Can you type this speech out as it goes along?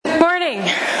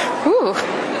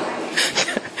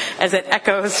as it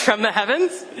echoes from the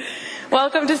heavens.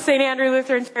 Welcome to St. Andrew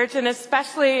Lutheran Church, and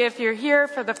especially if you're here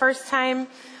for the first time,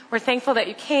 we're thankful that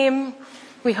you came.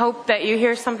 We hope that you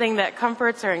hear something that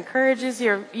comforts or encourages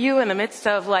you in the midst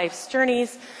of life's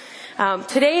journeys.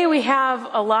 Today we have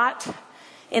a lot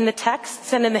in the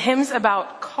texts and in the hymns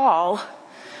about call,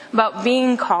 about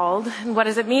being called, and what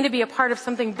does it mean to be a part of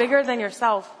something bigger than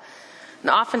yourself. And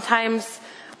oftentimes,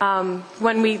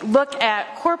 when we look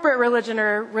at corporate religion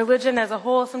or religion as a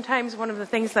whole, sometimes one of the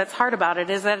things that's hard about it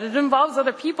is that it involves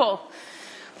other people.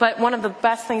 But one of the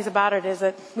best things about it is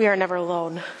that we are never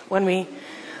alone when we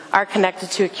are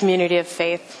connected to a community of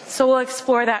faith. So we'll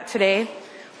explore that today.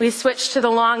 We switched to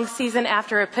the long season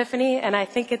after Epiphany, and I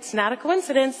think it's not a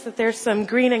coincidence that there's some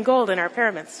green and gold in our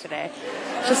pyramids today.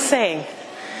 Just saying.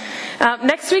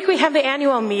 Next week we have the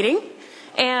annual meeting.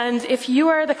 And if you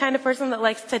are the kind of person that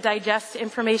likes to digest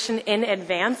information in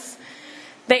advance,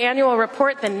 the annual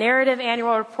report, the narrative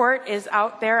annual report, is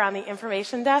out there on the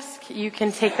information desk. You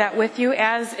can take that with you,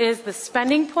 as is the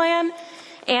spending plan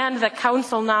and the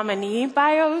council nominee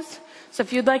bios. So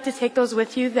if you'd like to take those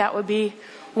with you, that would be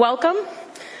welcome.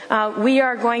 We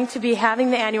are going to be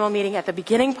having the annual meeting at the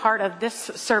beginning part of this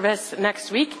service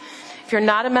next week. If you're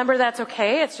not a member, that's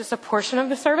okay. It's just a portion of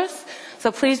the service.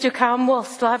 So please do come. We'll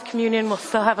still have communion. We'll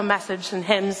still have a message and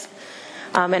hymns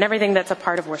and everything that's a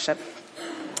part of worship.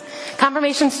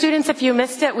 Confirmation students, if you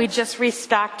missed it, we just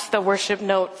restocked the worship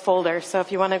note folder. So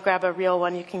if you want to grab a real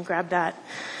one, you can grab that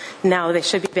now. They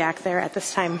should be back there at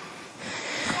this time.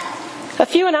 A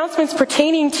few announcements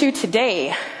pertaining to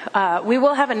today. We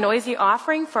will have a noisy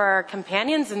offering for our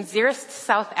companions in Zeerust,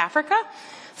 South Africa.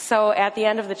 So at the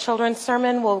end of the children's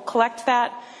sermon, we'll collect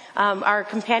that. Our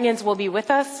companions will be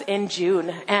with us in June.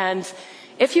 And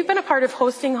if you've been a part of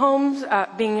hosting homes,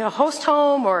 being a host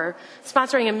home or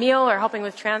sponsoring a meal or helping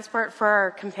with transport for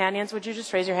our companions, would you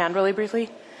just raise your hand really briefly?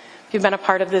 If you've been a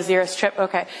part of the Zeerust trip,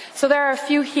 okay. So there are a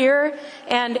few here,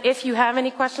 and if you have any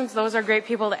questions, those are great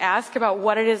people to ask about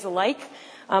what it is like.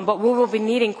 But we will be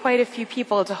needing quite a few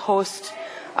people to host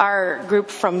our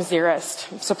group from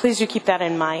Zeerust. So please do keep that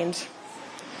in mind.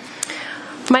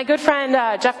 My good friend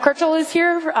Jeff Kirchel is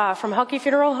here from Helke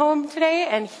Funeral Home today,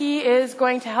 and he is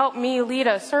going to help me lead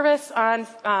a service on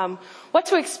what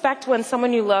to expect when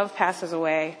someone you love passes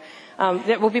away.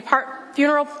 It will be part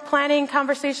funeral planning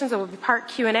conversations. It will be part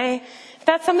Q&A. If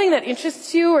that's something that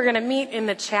interests you, we're going to meet in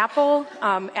the chapel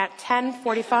at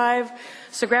 10:45.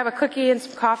 So grab a cookie and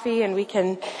some coffee, and we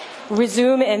can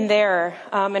resume in there.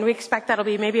 And we expect that'll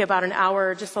be maybe about an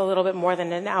hour, just a little bit more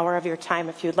than an hour of your time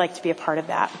if you'd like to be a part of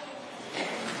that.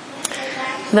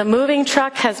 The moving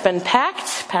truck has been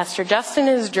packed. Pastor Justin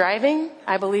is driving,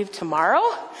 I believe, tomorrow.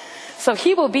 So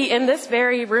he will be in this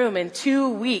very room in 2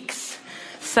 weeks.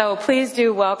 So please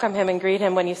do welcome him and greet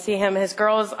him when you see him. His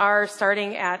girls are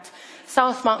starting at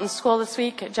South Mountain School this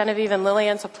week, Genevieve and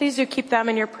Lillian. So please do keep them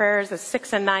in your prayers. As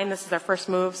 6 and 9, this is their first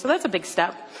move. So that's a big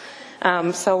step.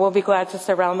 So we'll be glad to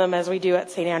surround them as we do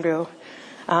at St. Andrew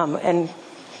and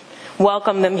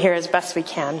welcome them here as best we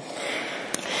can.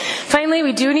 Finally,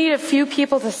 we do need a few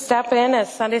people to step in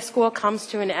as Sunday school comes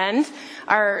to an end.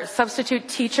 Our substitute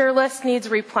teacher list needs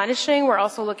replenishing. We're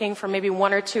also looking for maybe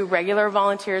 1 or 2 regular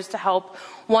volunteers to help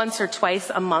once or twice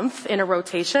a month in a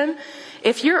rotation.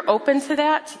 If you're open to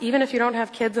that, even if you don't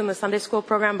have kids in the Sunday school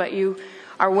program, but you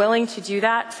are willing to do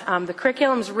that, the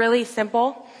curriculum is really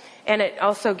simple, and it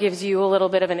also gives you a little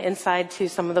bit of an insight to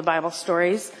some of the Bible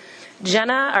stories.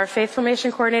 Jenna, our faith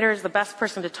formation coordinator, is the best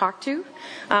person to talk to,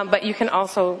 but you can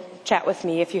also chat with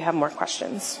me if you have more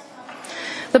questions.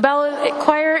 The bell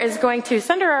choir is going to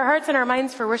center our hearts and our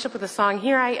minds for worship with the song,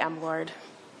 Here I Am, Lord.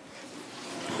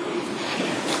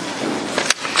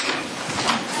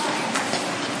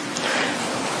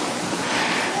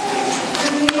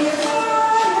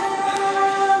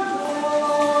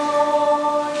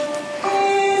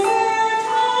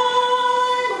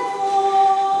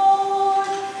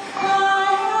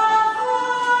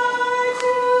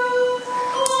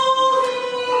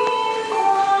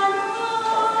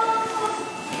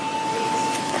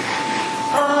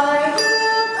 I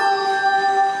will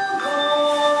go.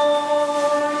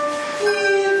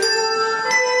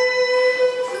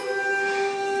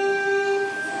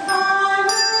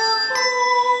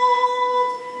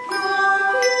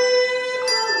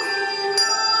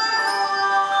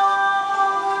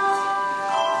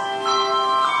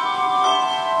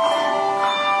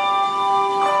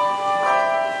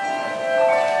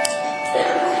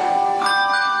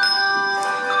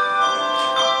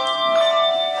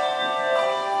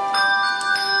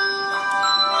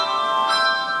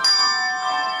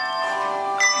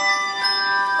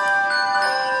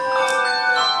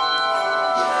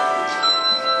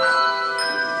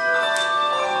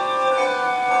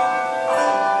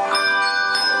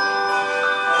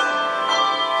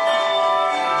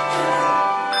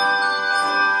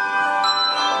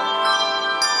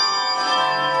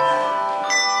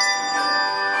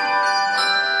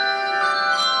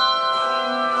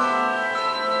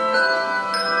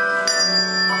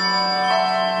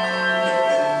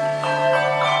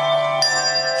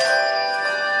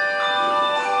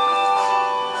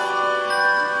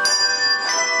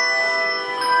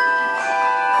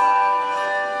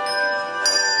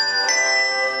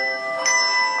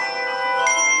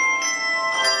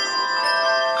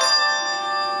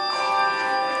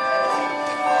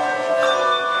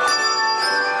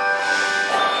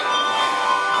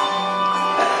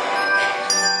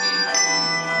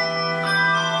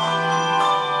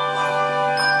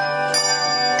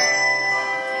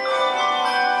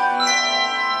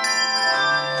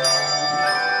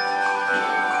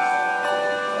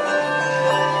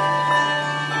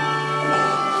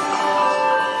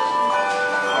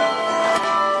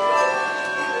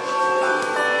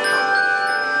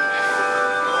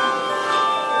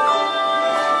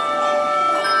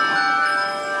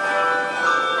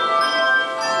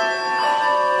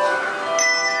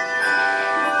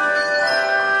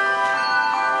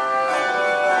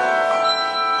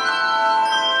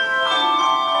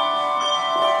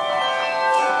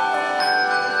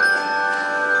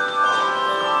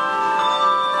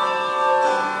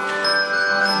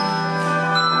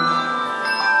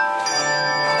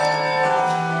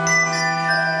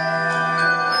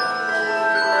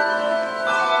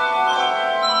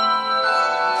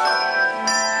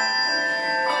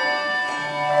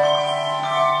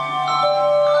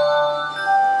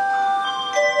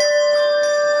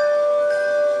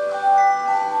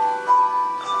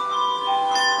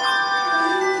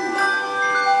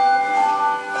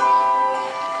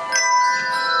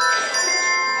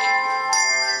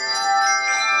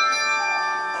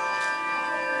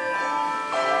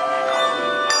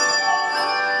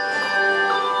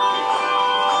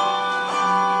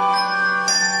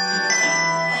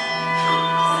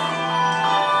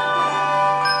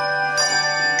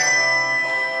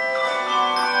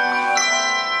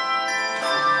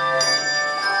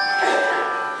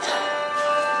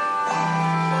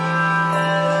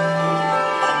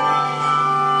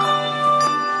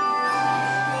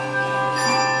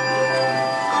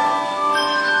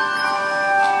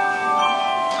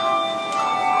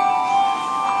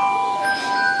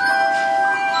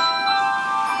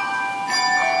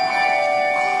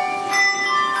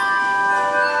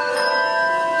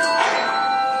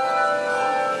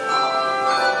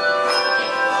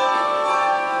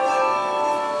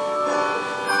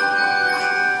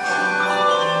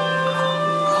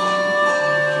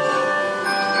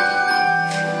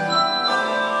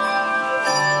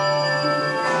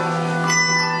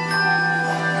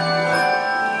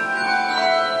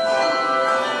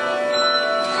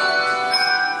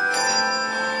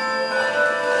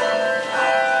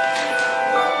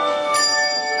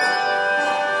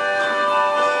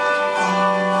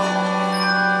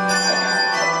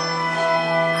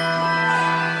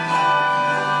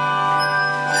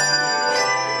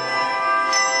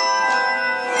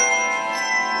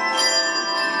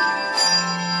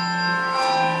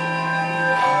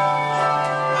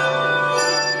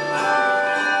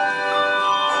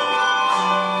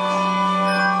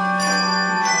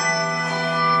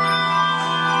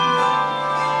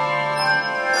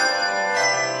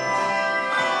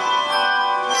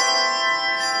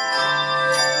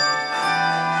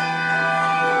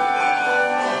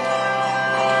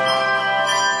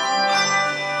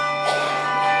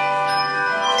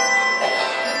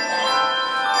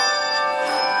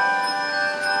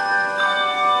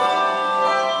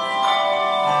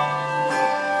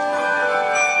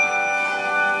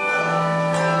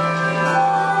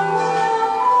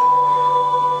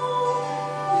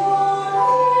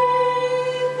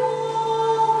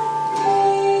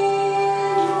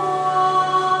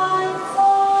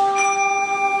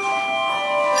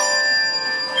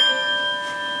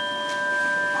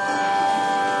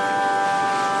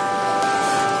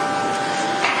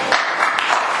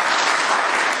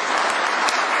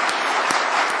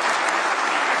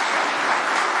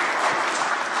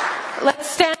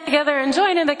 together and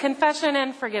join in the confession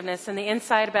and forgiveness in the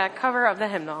inside back cover of the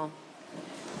hymnal.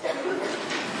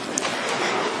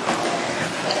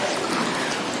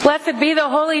 Blessed be the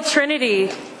Holy Trinity,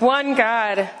 one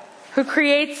God, who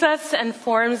creates us and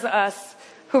forms us,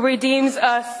 who redeems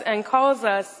us and calls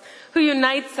us, who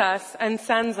unites us and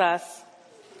sends us.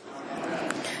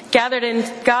 Gathered in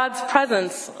God's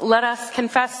presence, let us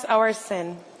confess our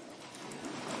sin.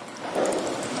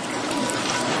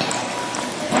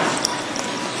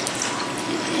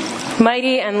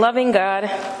 Mighty and loving God,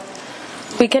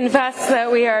 we confess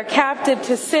that we are captive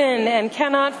to sin and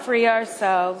cannot free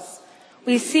ourselves.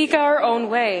 We seek our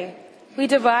own way. We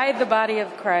divide the body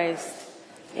of Christ.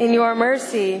 In your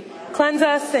mercy, cleanse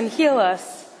us and heal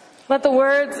us. Let the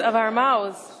words of our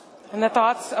mouths and the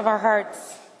thoughts of our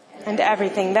hearts and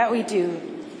everything that we do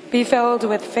be filled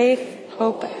with faith,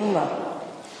 hope, and love.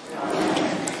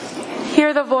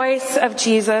 Hear the voice of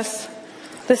Jesus.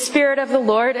 The Spirit of the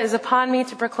Lord is upon me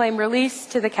to proclaim release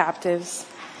to the captives.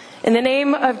 In the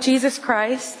name of Jesus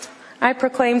Christ, I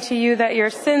proclaim to you that your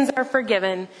sins are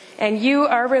forgiven and you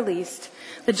are released.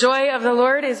 The joy of the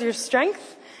Lord is your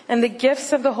strength, and the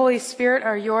gifts of the Holy Spirit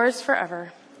are yours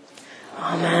forever.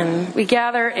 Amen. We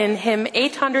gather in hymn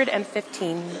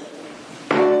 815.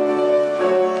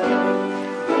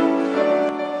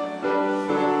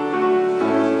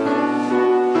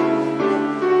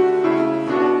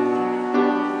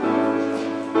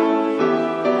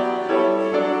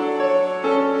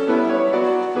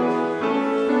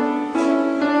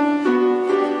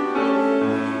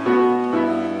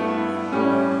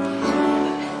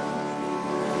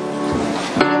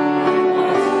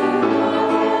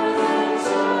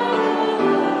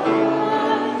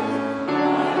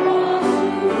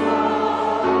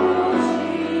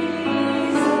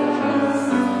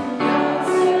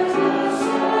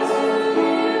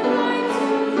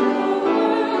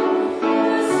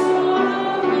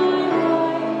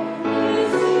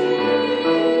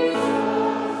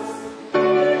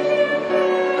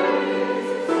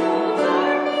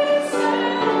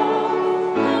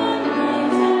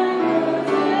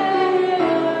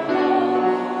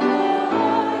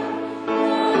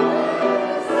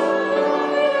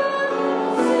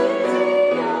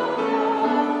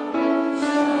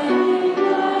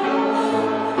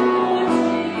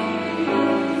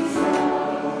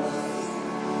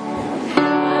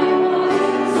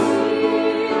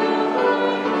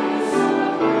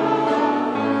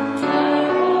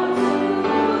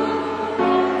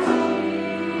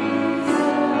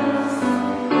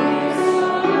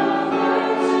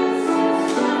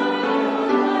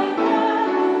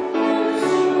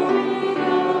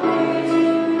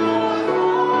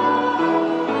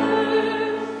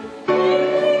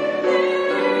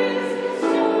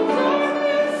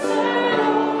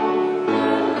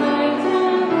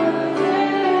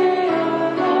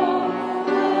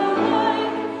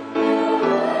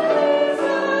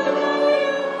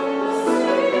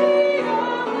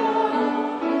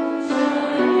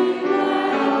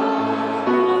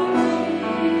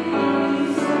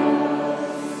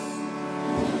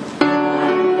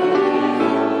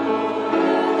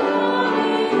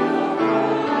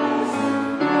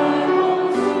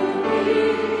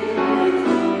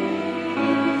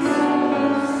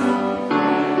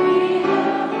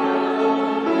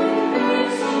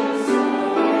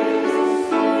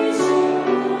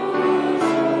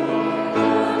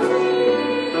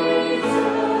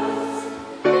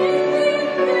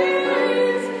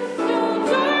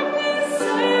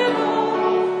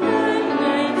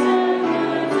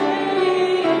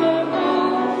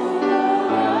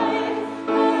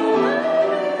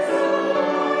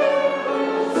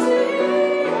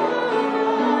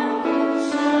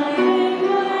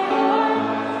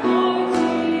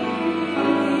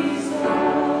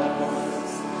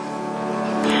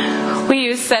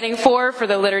 Setting 4 for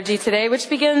the liturgy today, which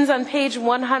begins on page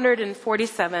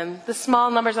 147, the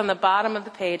small numbers on the bottom of the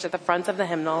page at the front of the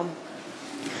hymnal.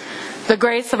 The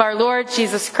grace of our Lord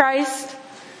Jesus Christ,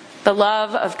 the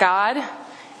love of God,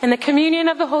 and the communion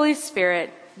of the Holy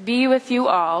Spirit be with you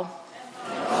all.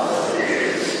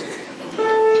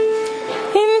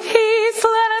 In peace,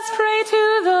 let us pray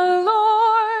to the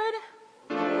Lord.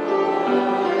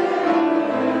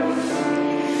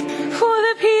 For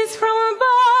the peace from above,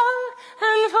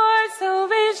 and for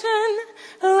salvation,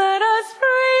 let us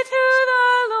pray to the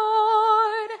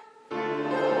Lord.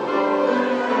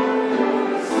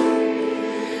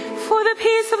 For the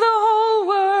peace of the whole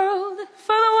world,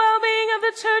 for the well-being of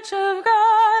the Church of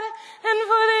God, and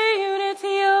for the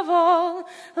unity of all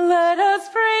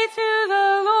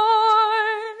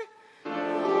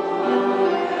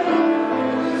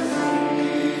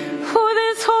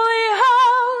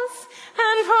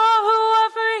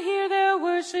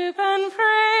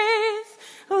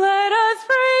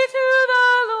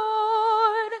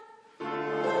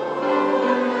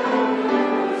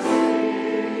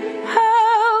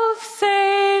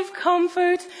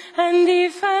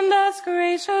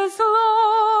gracious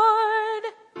Lord.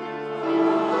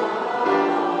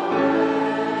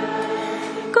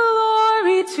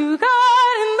 Glory to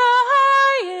God in the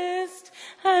highest,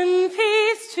 and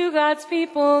peace to God's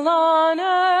people on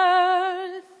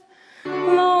earth.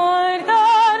 Lord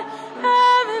God,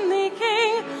 heavenly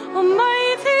King,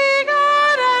 almighty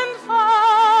God and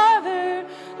Father,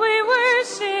 we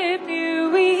worship you,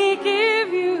 we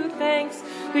give you thanks,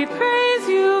 we praise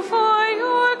you for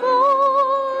your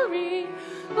glory.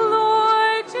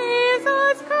 Lord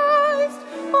Jesus Christ,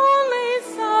 only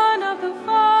Son of the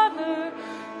Father,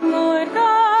 Lord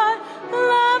God,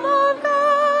 Lamb of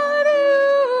God,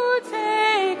 you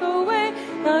take away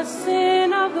the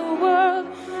sin of the world.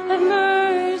 Have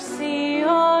mercy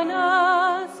on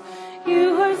us.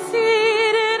 You are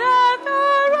seated at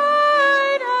the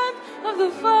right hand of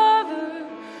the Father.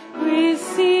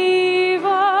 Receive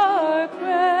our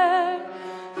prayer.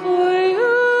 For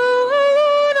you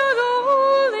alone are the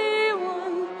Holy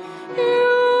One. You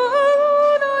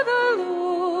alone are the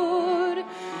Lord.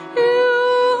 You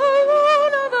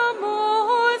alone are the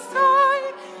Most High.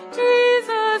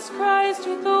 Jesus Christ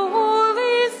with the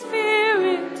Holy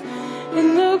Spirit.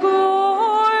 In the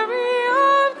glory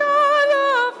of God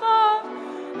the Father.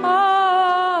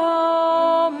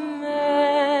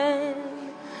 Amen.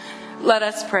 Let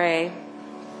us pray.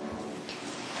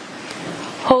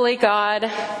 Holy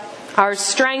God, our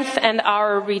strength and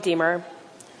our Redeemer,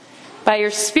 by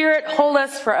your Spirit hold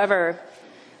us forever,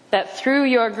 that through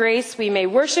your grace we may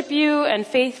worship you and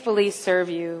faithfully serve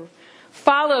you,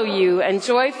 follow you and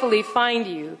joyfully find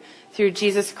you through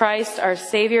Jesus Christ, our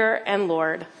Savior and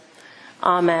Lord.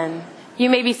 Amen.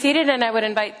 You may be seated, and I would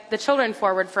invite the children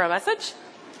forward for a message.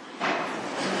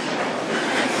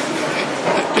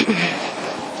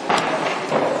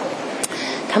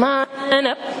 Come on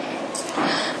up.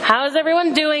 How's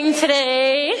everyone doing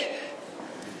today?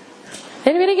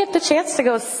 Anybody get the chance to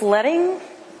go sledding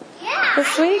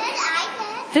this week?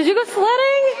 I did. Did you go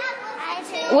sledding? Yeah, I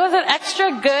did. Was it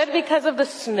extra good because of the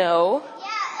snow?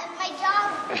 Yeah, and my dog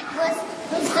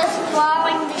was just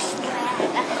following the sled.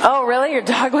 Oh, really? Your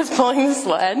dog was pulling the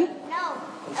sled? No.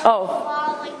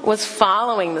 Was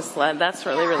following the sled. That's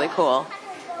really, really cool.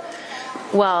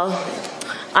 Well,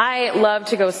 I love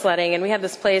to go sledding, and we had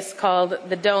this place called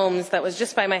the Domes that was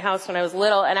just by my house when I was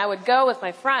little, and I would go with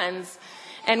my friends,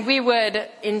 and we would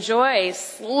enjoy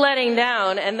sledding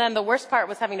down, and then the worst part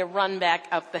was having to run back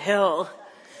up the hill.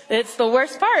 It's the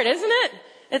worst part, isn't it?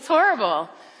 It's horrible.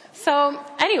 So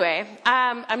anyway,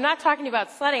 I'm not talking about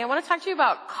sledding. I want to talk to you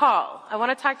about call. I want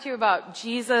to talk to you about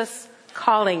Jesus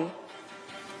calling.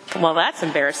 Well, that's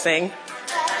embarrassing.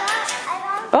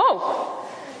 Oh,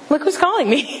 look who's calling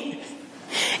me.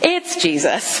 It's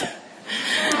Jesus.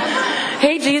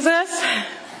 Hey, Jesus.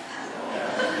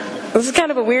 This is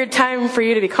kind of a weird time for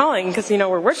you to be calling because,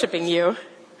 we're worshiping you.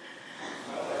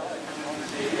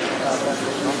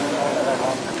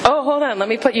 Oh, hold on. Let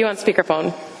me put you on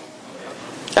speakerphone.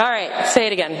 All right. Say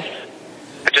it again.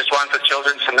 I just want the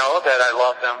children to know that I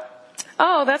love them.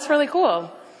 Oh, that's really cool.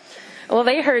 Well,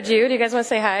 they heard you. Do you guys want to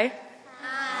say hi?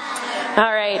 Hi.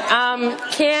 All right.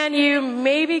 Can you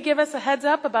maybe give us a heads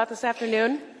up about this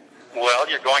afternoon? Well,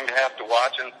 you're going to have to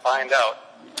watch and find out.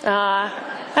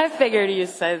 I figured you'd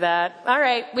say that. All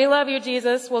right. We love you,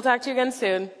 Jesus. We'll talk to you again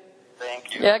soon.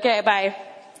 Thank you. Okay, bye.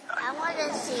 I want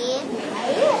to see.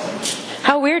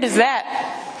 How weird is that?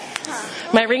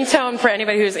 My ringtone, for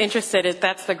anybody who's interested, is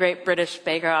that's the Great British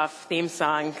Bake Off theme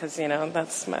song, because,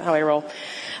 that's how I roll.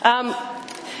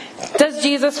 Does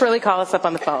Jesus really call us up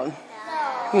on the phone?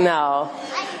 No.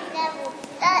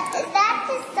 Is that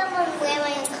just someone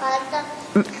wearing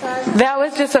clothes? That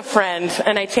was just a friend,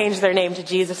 and I changed their name to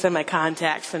Jesus in my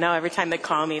contacts, so now every time they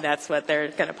call me, that's what they're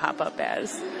going to pop up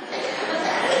as.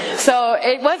 So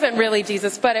it wasn't really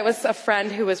Jesus, but it was a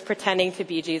friend who was pretending to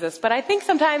be Jesus. But I think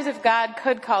sometimes if God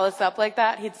could call us up like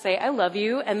that, he'd say, I love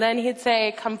you, and then he'd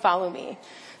say, come follow me.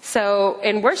 So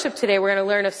in worship today, we're going to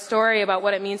learn a story about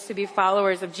what it means to be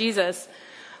followers of Jesus.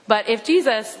 But if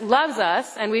Jesus loves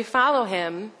us and we follow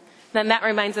him, then that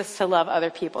reminds us to love other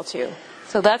people too.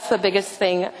 So that's the biggest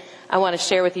thing I want to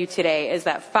share with you today, is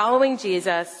that following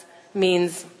Jesus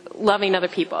means loving other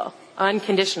people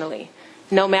unconditionally,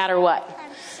 no matter what.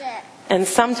 I'm sick. And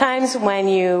sometimes when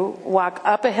you walk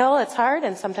up a hill, it's hard,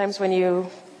 and sometimes when you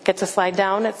get to slide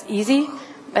down, it's easy.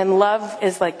 And love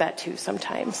is like that too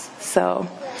sometimes. So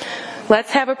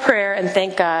let's have a prayer and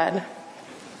thank God.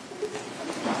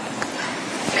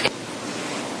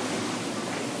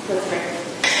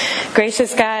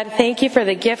 Gracious God, thank you for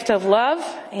the gift of love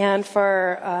and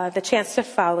for the chance to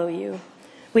follow you.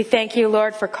 We thank you,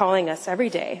 Lord, for calling us every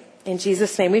day. In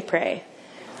Jesus' name we pray.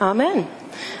 Amen.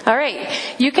 All right.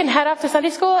 You can head off to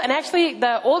Sunday school. And actually,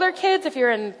 the older kids, if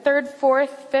you're in 3rd,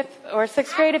 4th, 5th, or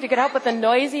 6th grade, if you could help with the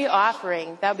noisy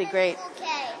offering, that would be great.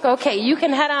 Okay, you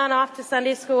can head on off to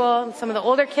Sunday school. Some of the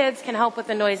older kids can help with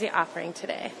the noisy offering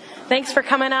today. Thanks for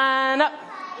coming on up.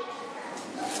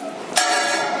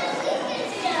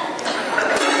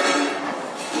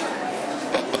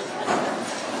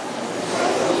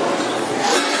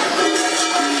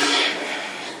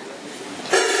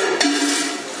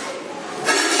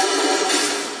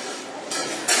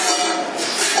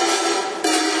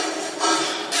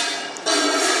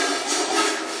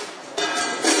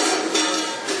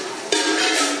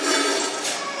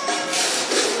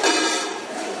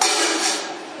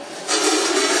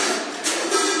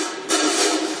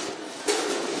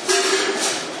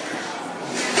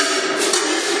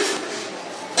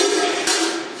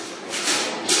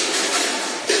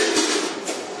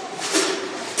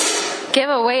 Give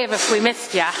a wave if we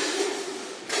missed ya.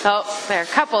 Oh, there are a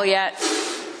couple yet.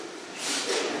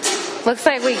 Looks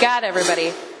like we got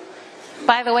everybody.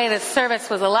 By the way, this service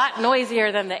was a lot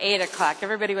noisier than the 8 o'clock.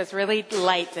 Everybody was really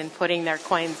light in putting their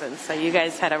coins in, so you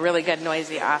guys had a really good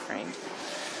noisy offering.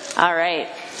 All right.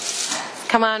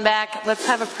 Come on back. Let's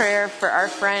have a prayer for our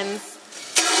friends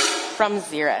from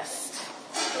Zerust.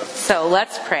 So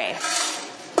let's pray.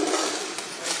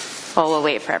 Oh, we'll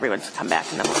wait for everyone to come back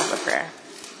and then we'll have a prayer.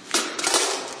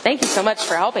 Thank you so much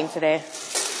for helping today.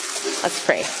 Let's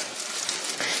pray.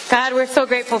 God, we're so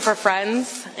grateful for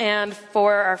friends and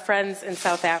for our friends in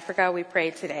South Africa. We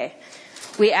pray today.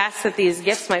 We ask that these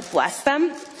gifts might bless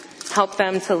them, help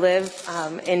them to live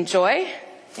in joy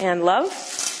and love.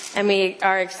 And we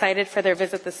are excited for their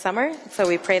visit this summer. So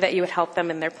we pray that you would help them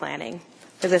in their planning.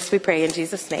 For this we pray in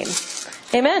Jesus' name.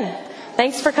 Amen.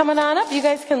 Thanks for coming on up. You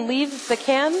guys can leave the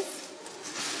cans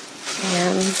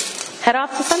and head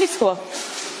off to Sunday school.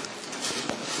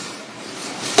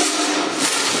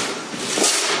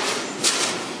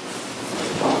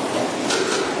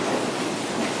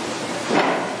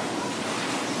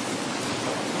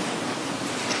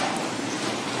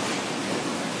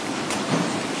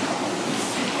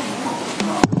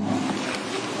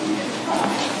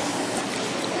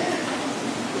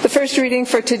 The first reading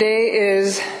for today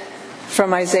is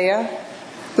from Isaiah.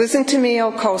 Listen to me,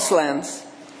 O coastlands.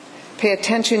 Pay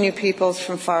attention, you peoples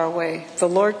from far away. The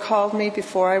Lord called me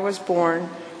before I was born.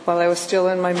 While I was still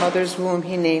in my mother's womb,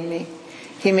 he named me.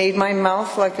 He made my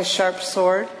mouth like a sharp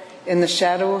sword. In the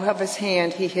shadow of his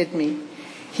hand, he hid me.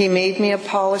 He made me a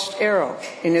polished arrow.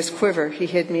 In his quiver, he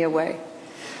hid me away.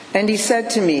 And he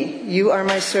said to me, you are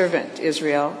my servant,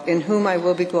 Israel, in whom I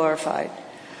will be glorified.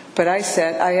 But I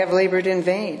said, I have labored in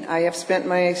vain. I have spent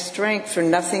my strength for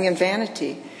nothing in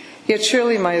vanity. Yet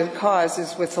surely my cause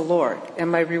is with the Lord,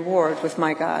 and my reward with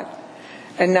my God.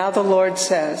 And now the Lord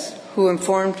says, who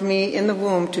informed me in the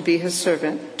womb to be his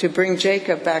servant, to bring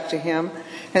Jacob back to him,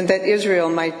 and that Israel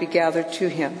might be gathered to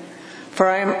him. For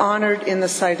I am honored in the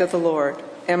sight of the Lord,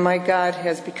 and my God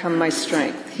has become my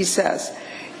strength. He says,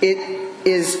 it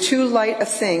is too light a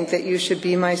thing that you should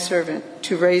be my servant,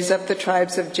 to raise up the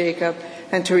tribes of Jacob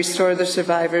and to restore the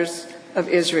survivors of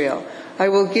Israel. I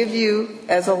will give you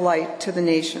as a light to the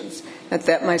nations, and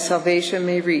that my salvation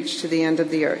may reach to the end of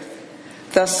the earth.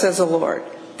 Thus says the Lord,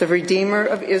 the Redeemer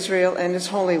of Israel and his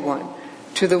Holy One,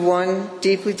 to the one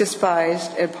deeply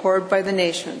despised, abhorred by the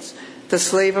nations, the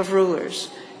slave of rulers.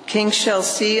 Kings shall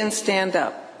see and stand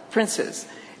up, princes,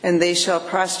 and they shall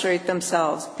prostrate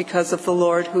themselves because of the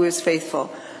Lord who is faithful,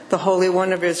 the Holy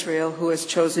One of Israel who has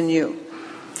chosen you.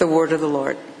 The word of the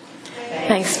Lord.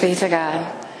 Thanks be to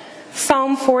God.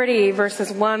 Psalm 40,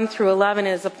 verses 1 through 11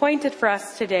 is appointed for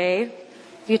us today.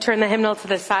 If you turn the hymnal to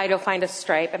the side, you'll find a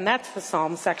stripe, and that's the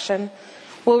Psalm section.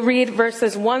 We'll read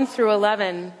verses 1 through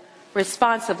 11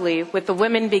 responsibly, with the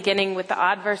women beginning with the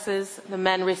odd verses, the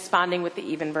men responding with the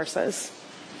even verses.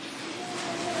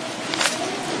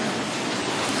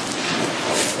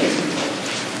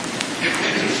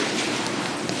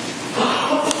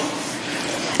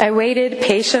 I waited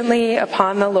patiently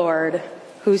upon the Lord,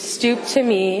 who stooped to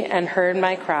me and heard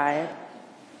my cry.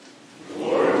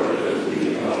 Lord, lift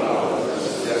me out of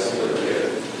this desolate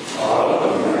pit, out of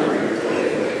the murmuring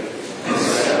clay, and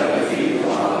set my feet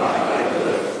upon a high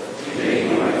cliff,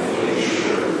 make my footing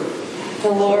sure. The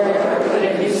Lord put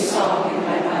a new song in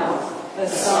my mouth, a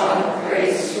song of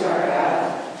praise to our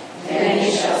God. And many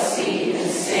shall see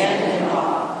and stand in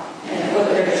awe, and put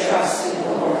their trust in the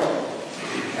Lord.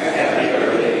 Happy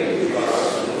are they who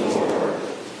trust in the Lord.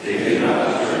 They do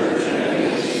not turn to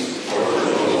enemies or to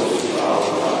those who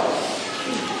follow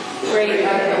lies. Great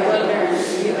are the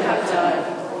wonders you have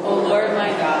done, O Lord my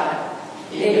God.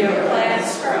 In your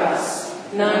plans for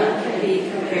us, none can be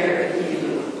compared. prepared for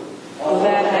you, so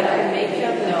that I can make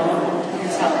them known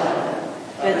and tell them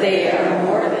that they are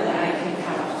more than I can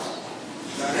count.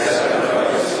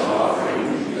 Sacrifice and offering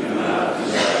you do not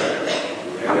desire.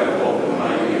 I have opened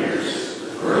my ears.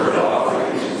 Burnt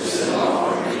offerings and sin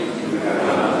offerings you have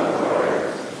not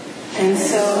required. And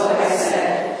so I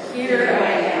said, Here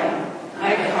I am,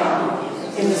 I come.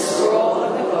 In the scroll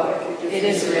of the book it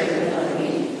is written of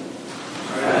me.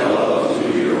 I love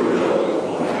to do your will,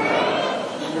 O my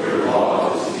God. Your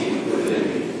law is deep within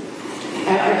me.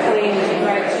 After claiming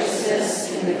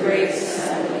righteousness in the great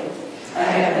assembly, I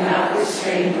have not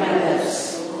restrained my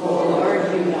lips. O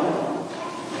Lord, you know.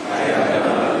 I have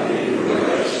not hidden your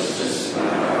righteousness in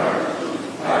my heart.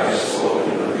 I have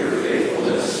spoken of your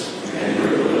faithfulness and your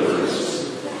deliverance.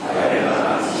 I have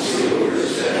not concealed your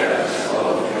steadfast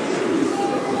love and truth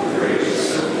in the great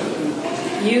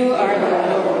assembly. You are the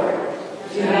Lord.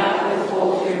 Do not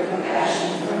withhold your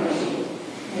compassion from me.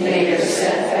 May your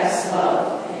steadfast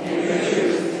love and your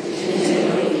truth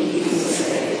continually keep me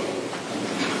safe.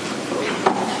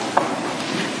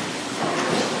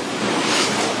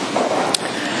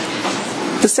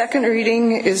 The second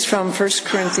reading is from 1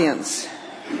 Corinthians.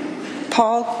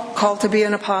 Paul, called to be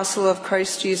an apostle of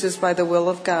Christ Jesus by the will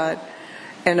of God,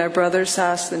 and our brother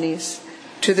Sosthenes,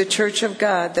 to the church of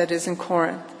God that is in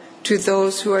Corinth, to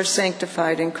those who are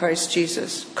sanctified in Christ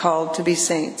Jesus, called to be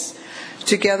saints,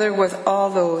 together with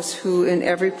all those who in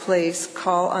every place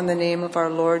call on the name of our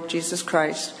Lord Jesus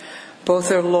Christ,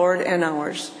 both our Lord and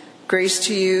ours. Grace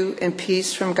to you and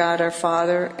peace from God our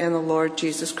Father and the Lord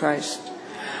Jesus Christ.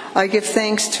 I give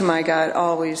thanks to my God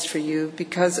always for you,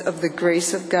 because of the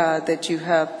grace of God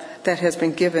that has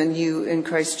been given you in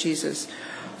Christ Jesus.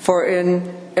 For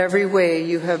in every way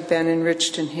you have been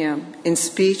enriched in him, in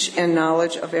speech and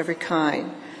knowledge of every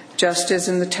kind, just as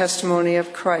in the testimony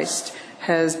of Christ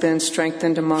has been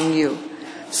strengthened among you,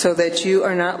 so that you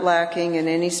are not lacking in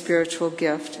any spiritual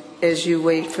gift as you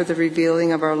wait for the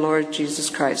revealing of our Lord Jesus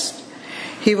Christ.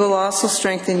 He will also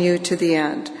strengthen you to the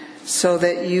end, so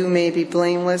that you may be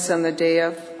blameless on the day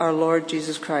of our Lord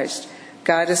Jesus Christ.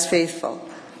 God is faithful.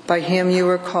 By him you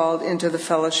were called into the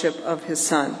fellowship of his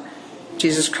Son,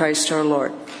 Jesus Christ our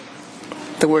Lord.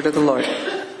 The word of the Lord.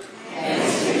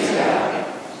 Thanks be to God.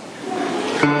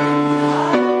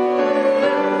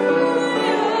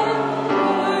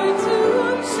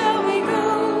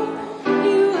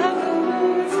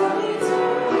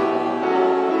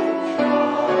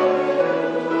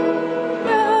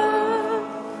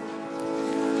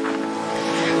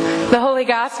 The Holy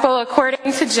Gospel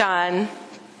according to John.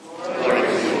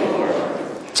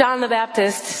 John the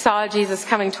Baptist saw Jesus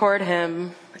coming toward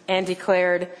him and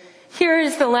declared, "Here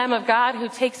is the Lamb of God who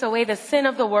takes away the sin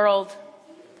of the world.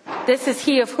 This is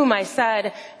he of whom I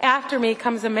said, 'After me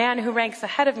comes a man who ranks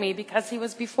ahead of me because he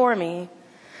was before me.'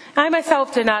 I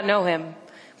myself did not know him,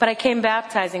 but I came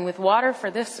baptizing with water for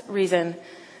this reason,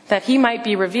 that he might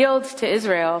be revealed to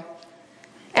Israel."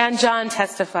 And John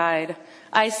testified,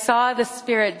 "I saw the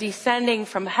Spirit descending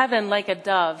from heaven like a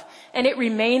dove, and it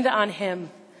remained on him.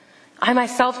 I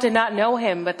myself did not know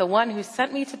him, but the one who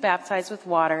sent me to baptize with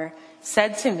water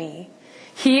said to me,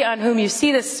 'He on whom you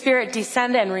see the Spirit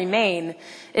descend and remain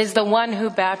is the one who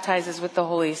baptizes with the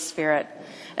Holy Spirit.'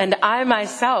 And I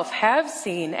myself have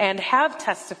seen and have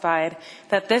testified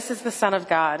that this is the Son of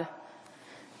God."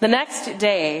 The next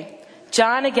day,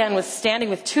 John again was standing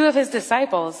with two of his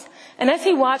disciples, and as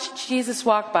he watched Jesus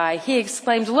walk by, he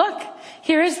exclaimed, "Look,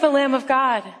 here is the Lamb of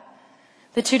God."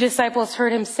 The two disciples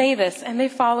heard him say this, and they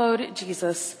followed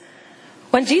Jesus.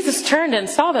 When Jesus turned and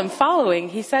saw them following,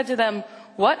 he said to them,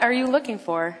 "What are you looking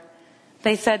for?"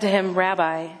 They said to him,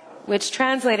 "Rabbi," which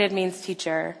translated means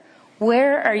teacher,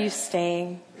 "where are you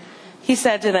staying?" He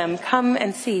said to them, "Come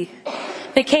and see."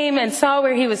 They came and saw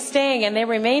where he was staying, and they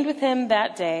remained with him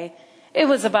that day. It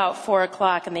was about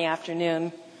 4:00 in the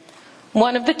afternoon.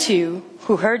 One of the two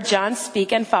who heard John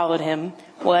speak and followed him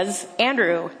was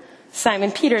Andrew,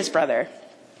 Simon Peter's brother.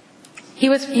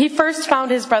 He first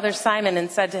found his brother Simon and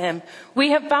said to him,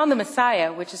 "We have found the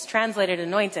Messiah," which is translated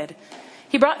anointed.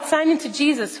 He brought Simon to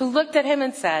Jesus, who looked at him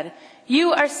and said,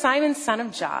 "You are Simon, son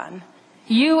of John.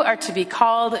 You are to be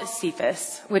called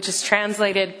Cephas," which is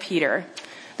translated Peter.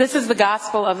 This is the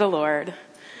gospel of the Lord.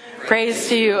 Praise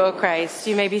to you, O Christ.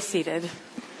 You may be seated.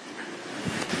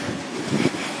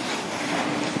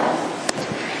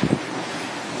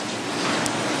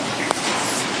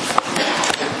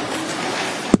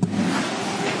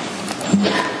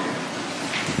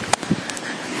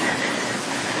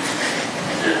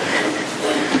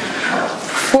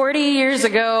 Years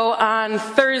ago, on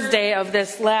Thursday of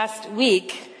this last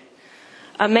week,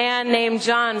 a man named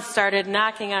John started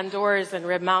knocking on doors in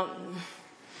Rib Mountain.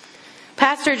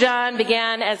 Pastor John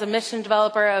began as a mission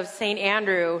developer of St.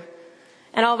 Andrew,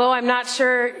 and although I'm not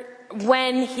sure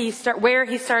where he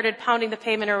started pounding the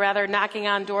pavement, or rather knocking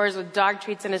on doors with dog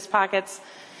treats in his pockets,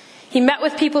 he met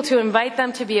with people to invite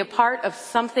them to be a part of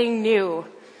something new,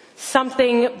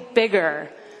 something bigger,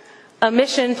 a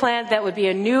mission plant that would be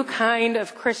a new kind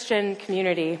of Christian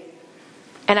community.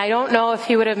 And I don't know if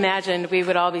he would have imagined we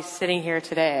would all be sitting here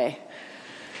today.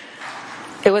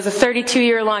 It was a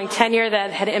 32-year-long tenure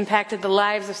that had impacted the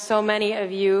lives of so many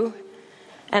of you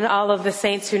and all of the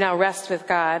saints who now rest with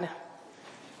God.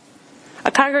 A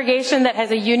congregation that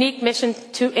has a unique mission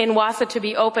in Wausau to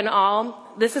be open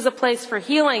all. This is a place for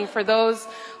healing for those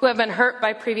who have been hurt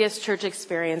by previous church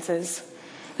experiences.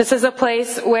 This is a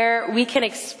place where we can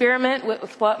experiment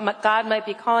with what God might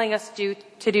be calling us to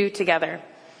do together.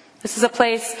 This is a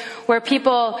place where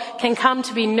people can come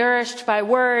to be nourished by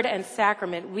word and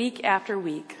sacrament week after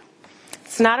week.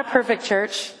 It's not a perfect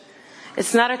church.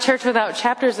 It's not a church without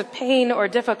chapters of pain or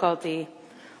difficulty.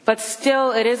 But still,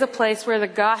 it is a place where the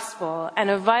gospel and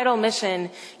a vital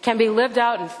mission can be lived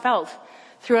out and felt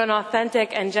through an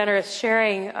authentic and generous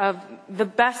sharing of the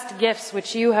best gifts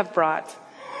which you have brought.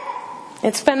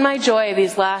 It's been my joy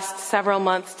these last several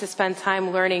months to spend time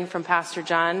learning from Pastor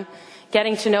John,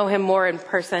 getting to know him more in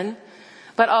person,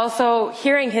 but also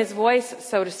hearing his voice,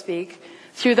 so to speak,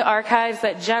 through the archives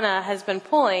that Jenna has been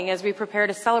pulling as we prepare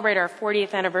to celebrate our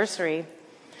 40th anniversary.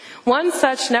 One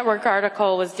such network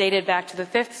article was dated back to the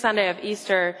 5th Sunday of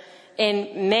Easter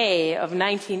in May of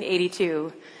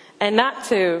 1982. And not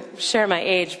to share my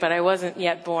age, but I wasn't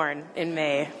yet born in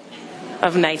May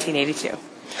of 1982.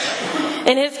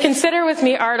 In his Consider With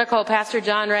Me article, Pastor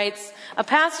John writes, "A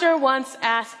pastor once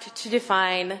asked to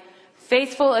define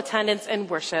faithful attendance in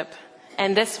worship,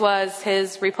 and this was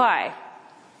his reply.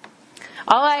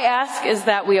 All I ask is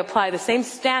that we apply the same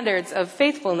standards of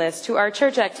faithfulness to our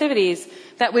church activities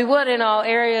that we would in all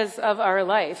areas of our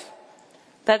life.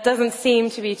 That doesn't seem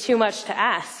to be too much to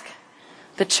ask.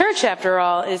 The church, after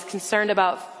all, is concerned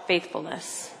about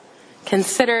faithfulness.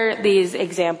 Consider these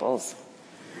examples.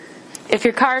 If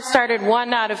your car started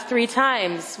 1 out of 3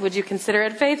 times, would you consider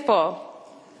it faithful?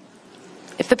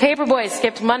 If the paper boys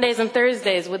skipped Mondays and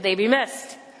Thursdays, would they be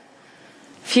missed?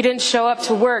 If you didn't show up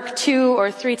to work 2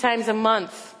 or 3 times a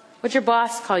month, would your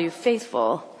boss call you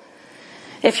faithful?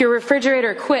 If your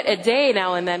refrigerator quit a day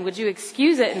now and then, would you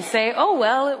excuse it and say, oh,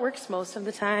 well, it works most of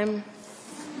the time?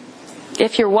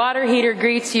 If your water heater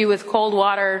greets you with cold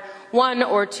water 1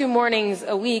 or 2 mornings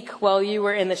a week while you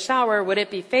were in the shower, would it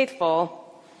be faithful?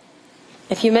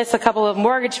 If you miss a couple of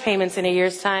mortgage payments in a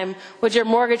year's time, would your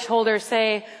mortgage holder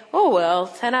say, oh, well,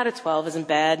 10 out of 12 isn't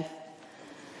bad?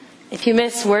 If you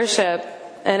miss worship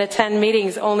and attend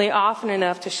meetings only often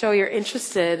enough to show you're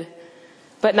interested,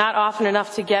 but not often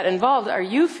enough to get involved, are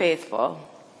you faithful?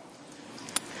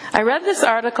 I read this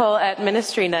article at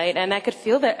ministry night, and I could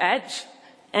feel the edge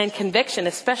and conviction,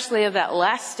 especially of that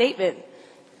last statement,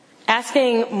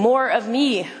 asking more of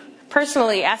me,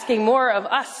 personally, asking more of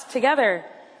us together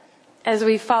as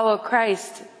we follow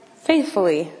Christ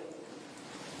faithfully.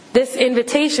 This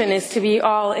invitation is to be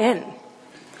all in.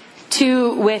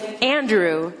 With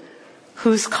Andrew,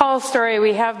 whose call story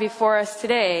we have before us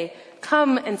today,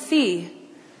 come and see,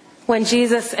 when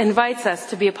Jesus invites us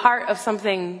to be a part of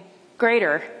something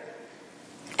greater,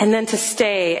 and then to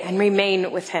stay and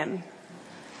remain with him.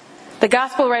 The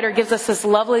gospel writer gives us this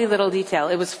lovely little detail.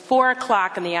 It was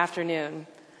 4:00 in the afternoon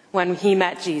when he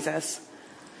met Jesus.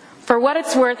 For what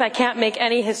it's worth, I can't make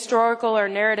any historical or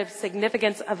narrative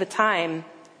significance of the time.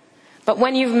 But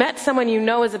when you've met someone you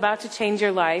know is about to change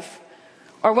your life,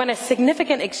 or when a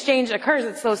significant exchange occurs,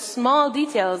 it's those small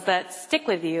details that stick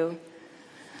with you.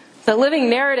 The living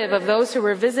narrative of those who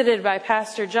were visited by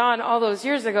Pastor John all those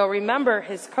years ago remember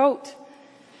his coat.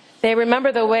 They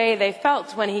remember the way they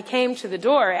felt when he came to the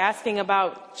door asking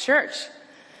about church,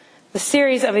 the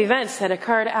series of events that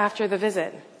occurred after the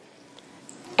visit.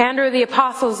 Andrew the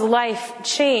Apostle's life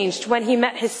changed when he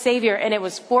met his Savior, and it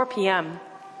was 4 p.m.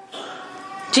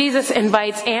 Jesus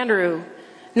invites Andrew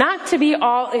not to be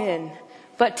all in,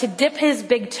 but to dip his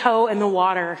big toe in the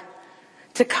water,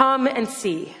 to come and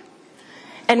see.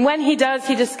 And when he does,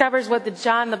 he discovers what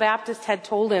John the Baptist had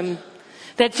told him,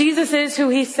 that Jesus is who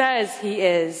he says he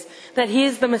is, that he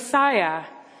is the Messiah.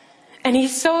 And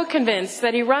he's so convinced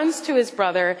that he runs to his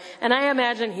brother, and I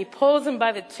imagine he pulls him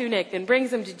by the tunic and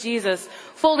brings him to Jesus,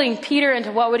 folding Peter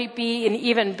into what would be an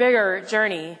even bigger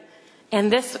journey.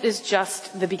 And this is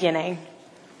just the beginning.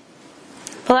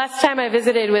 The last time I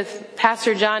visited with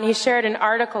Pastor John, he shared an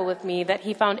article with me that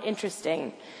he found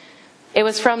interesting. It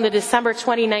was from the December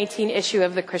 2019 issue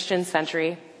of the Christian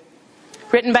Century.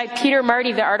 written by Peter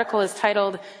Marty. The article is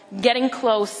titled, "Getting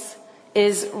Close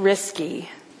is Risky."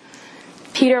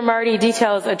 Peter Marty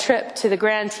details a trip to the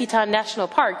Grand Teton National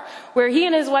Park where he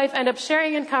and his wife end up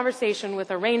sharing in conversation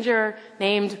with a ranger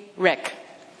named Rick.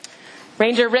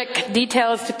 Ranger Rick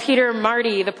details to Peter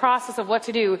Marty the process of what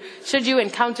to do should you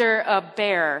encounter a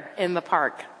bear in the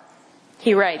park.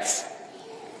 He writes,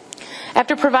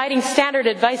 "After providing standard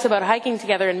advice about hiking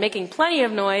together and making plenty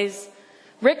of noise,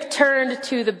 Rick turned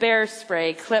to the bear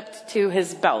spray clipped to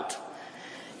his belt.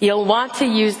 'You'll want to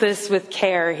use this with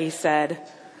care,' he said.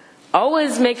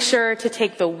 'Always make sure to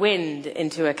take the wind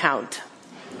into account.'"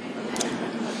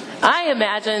 I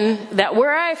imagine that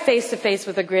were I face to face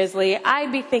with a grizzly,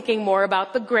 I'd be thinking more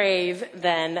about the grave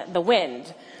than the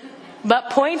wind.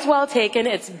 But point well taken,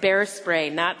 it's bear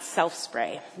spray, not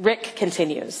self-spray. Rick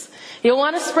continues, "You'll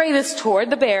want to spray this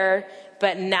toward the bear,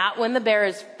 but not when the bear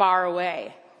is far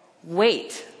away.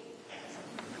 Wait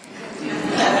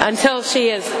until she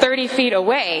is 30 feet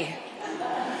away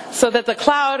so that the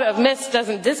cloud of mist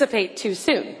doesn't dissipate too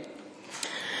soon.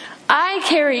 I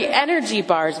carry energy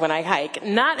bars when I hike,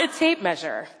 not a tape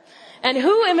measure. And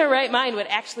who in their right mind would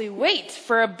actually wait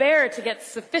for a bear to get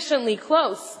sufficiently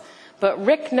close? But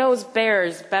Rick knows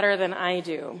bears better than I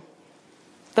do."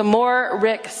 The more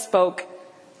Rick spoke,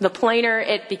 the plainer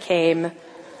it became.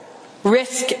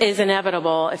 Risk is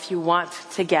inevitable if you want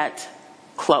to get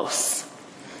close.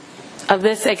 Of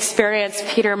this experience,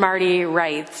 Peter Marty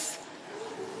writes,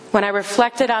 "When I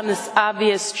reflected on this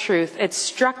obvious truth, it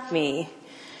struck me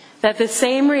that the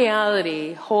same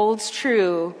reality holds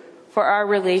true for our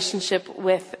relationship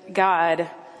with God.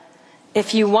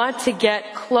 If you want to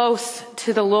get close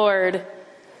to the Lord,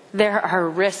 there are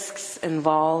risks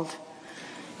involved.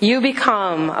 You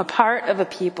become a part of a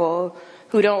people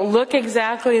who don't look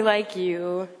exactly like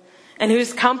you and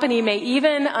whose company may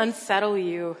even unsettle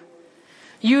you.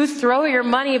 You throw your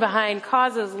money behind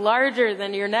causes larger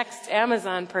than your next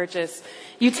Amazon purchase.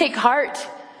 You take heart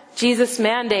Jesus'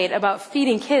 mandate about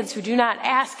feeding kids who do not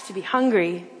ask to be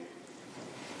hungry.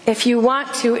 If you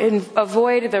want to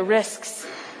avoid the risks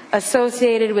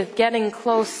associated with getting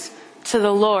close to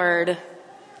the Lord,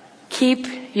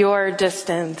 keep your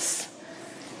distance.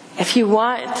 If you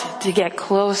want to get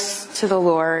close to the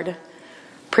Lord,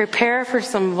 prepare for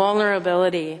some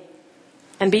vulnerability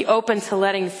and be open to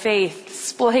letting faith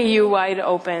splay you wide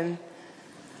open.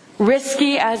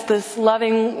 Risky as this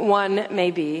loving one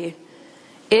may be,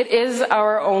 it is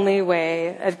our only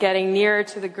way of getting nearer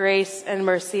to the grace and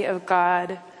mercy of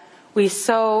God we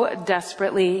so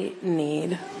desperately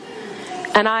need.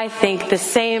 And I think the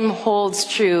same holds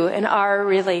true in our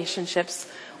relationships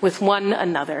with one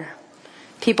another.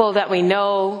 People that we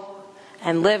know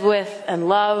and live with and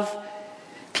love,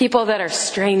 people that are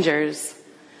strangers.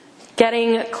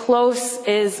 Getting close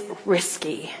is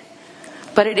risky,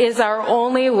 but it is our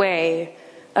only way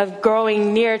of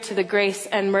growing near to the grace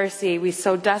and mercy we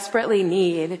so desperately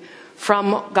need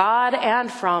from God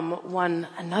and from one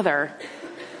another.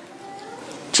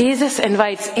 Jesus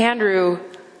invites Andrew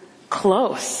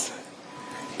close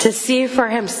to see for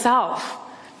himself,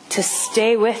 to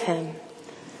stay with him.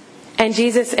 And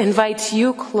Jesus invites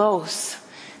you close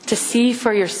to see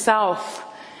for yourself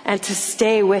and to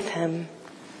stay with him.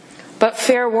 But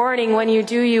fair warning, when you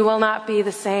do, you will not be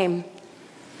the same.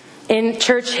 In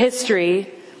church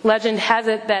history, legend has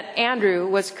it that Andrew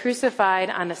was crucified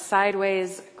on a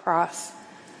sideways cross.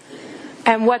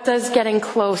 And what does getting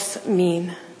close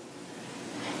mean?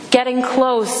 Getting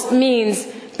close means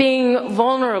being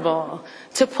vulnerable,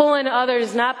 to pull in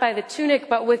others not by the tunic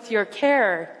but with your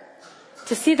care,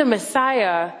 to see the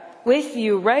Messiah with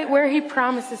you right where he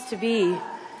promises to be,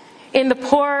 in the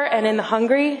poor and in the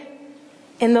hungry,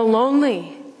 in the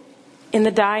lonely, in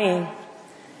the dying,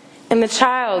 in the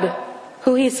child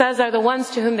who he says are the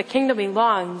ones to whom the kingdom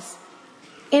belongs,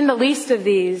 in the least of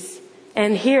these,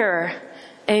 and here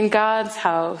in God's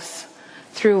house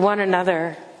through one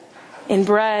another, in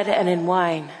bread and in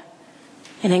wine,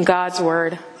 and in God's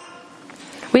word.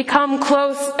 We come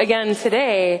close again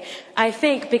today, I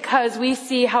think, because we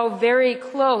see how very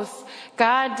close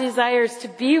God desires to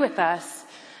be with us,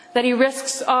 that he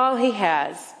risks all he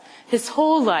has, his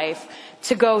whole life,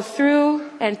 to go through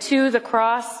and to the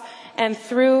cross and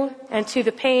through and to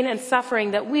the pain and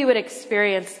suffering that we would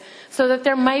experience, so that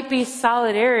there might be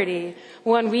solidarity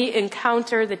when we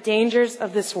encounter the dangers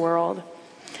of this world.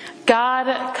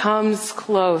 God comes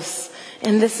close,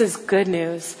 and this is good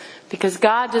news, because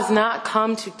God does not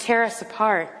come to tear us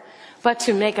apart, but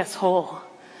to make us whole.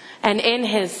 And in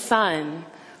his Son,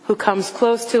 who comes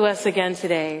close to us again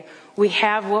today, we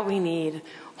have what we need: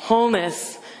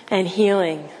 wholeness and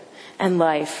healing and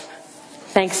life.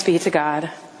 Thanks be to God.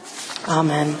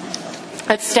 Amen.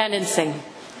 Let's stand and sing.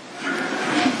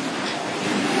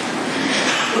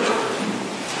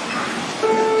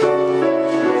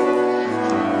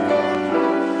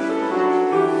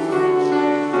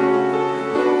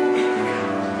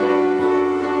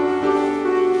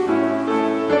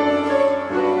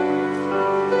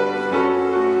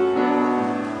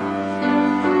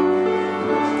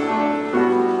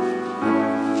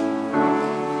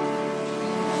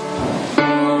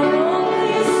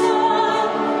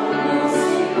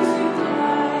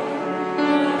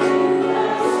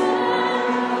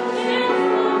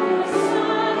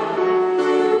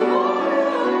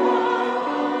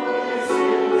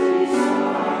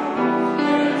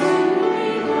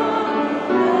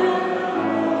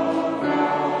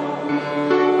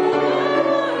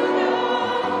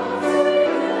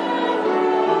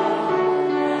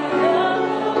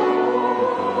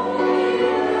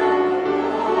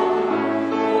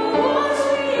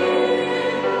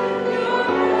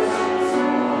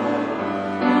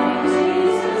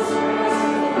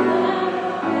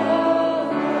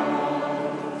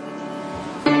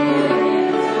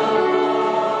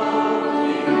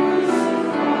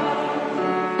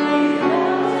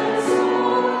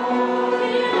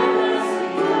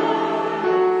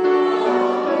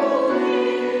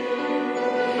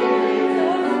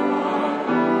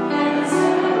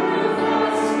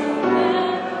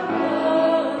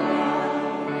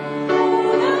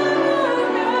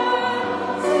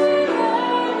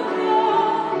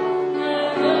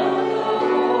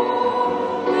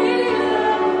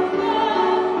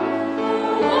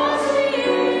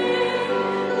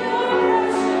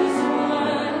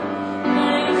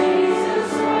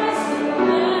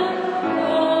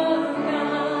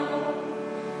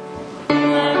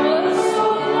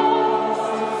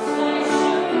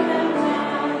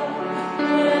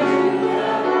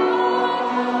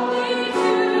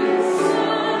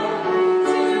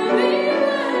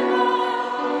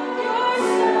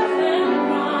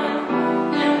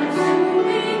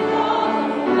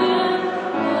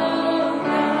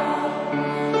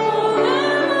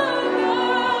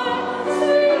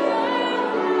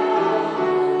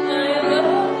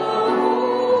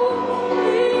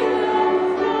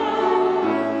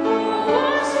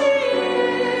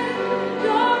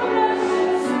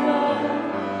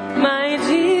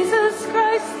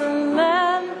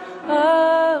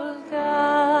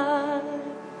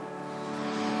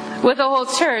 With the whole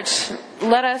church,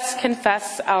 let us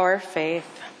confess our faith.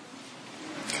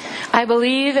 I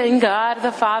believe in God,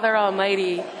 the Father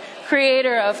Almighty,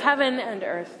 creator of heaven and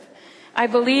earth. I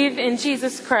believe in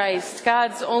Jesus Christ,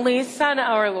 God's only Son,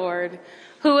 our Lord,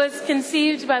 who was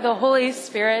conceived by the Holy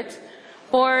Spirit,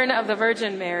 born of the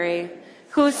Virgin Mary,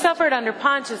 who suffered under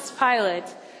Pontius Pilate,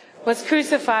 was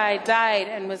crucified, died,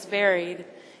 and was buried.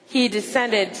 He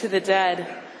descended to the dead.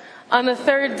 On the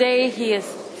third day he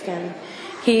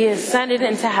ascended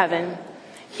into heaven.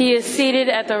 He is seated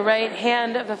at the right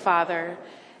hand of the Father,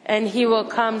 and he will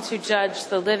come to judge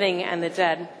the living and the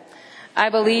dead. I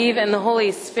believe in the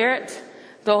Holy Spirit,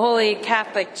 the Holy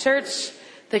Catholic Church,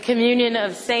 the communion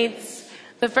of saints,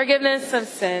 the forgiveness of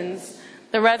sins,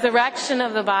 the resurrection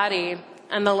of the body,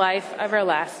 and the life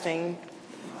everlasting.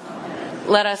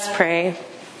 Let us pray.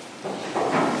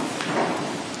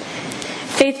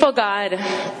 Faithful God,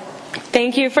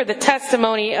 thank you for the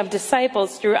testimony of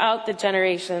disciples throughout the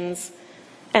generations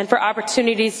and for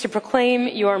opportunities to proclaim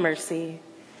your mercy.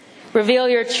 Reveal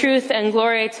your truth and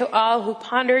glory to all who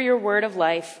ponder your word of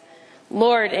life.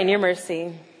 Lord, in your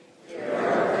mercy.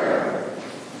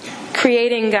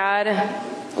 Creating God,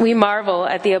 we marvel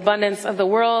at the abundance of the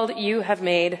world you have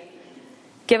made.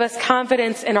 Give us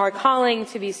confidence in our calling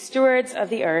to be stewards of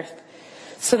the earth,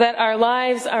 so that our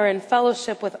lives are in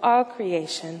fellowship with all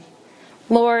creation.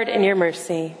 Lord, in your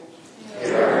mercy.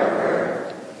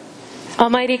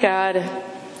 Almighty God,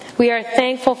 we are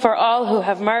thankful for all who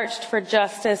have marched for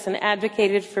justice and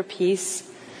advocated for peace.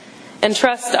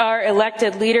 Entrust our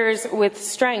elected leaders with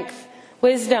strength,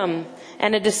 wisdom,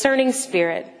 and a discerning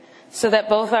spirit, so that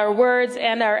both our words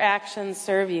and our actions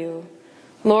serve you.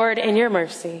 Lord, in your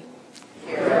mercy.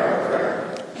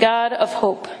 God of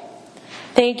hope,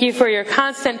 thank you for your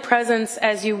constant presence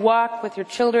as you walk with your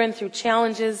children through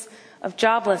challenges of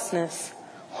joblessness,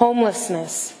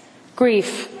 homelessness,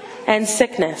 grief, and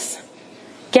sickness.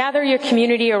 Gather your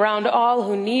community around all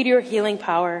who need your healing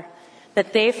power,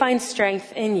 that they find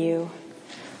strength in you.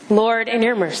 Lord, in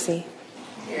your mercy.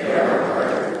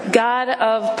 God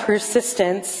of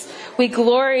persistence, we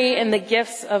glory in the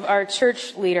gifts of our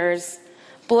church leaders.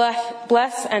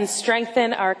 Bless and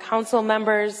strengthen our council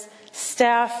members,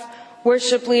 staff,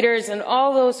 worship leaders, and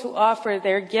all those who offer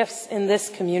their gifts in this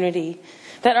community.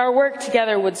 that our work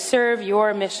together would serve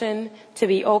your mission to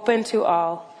be open to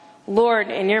all. Lord,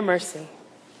 in your mercy.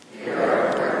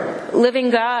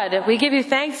 Living God, we give you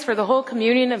thanks for the whole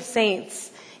communion of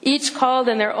saints, each called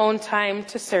in their own time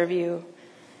to serve you.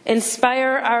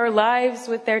 Inspire our lives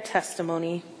with their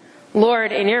testimony.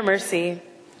 Lord, in your mercy.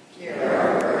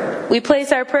 We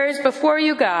place our prayers before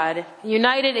you, God,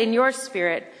 united in your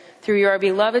Spirit through your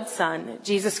beloved Son,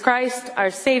 Jesus Christ,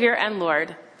 our Savior and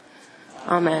Lord.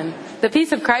 Amen. The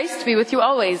peace of Christ be with you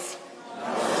always.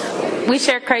 We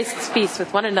share Christ's peace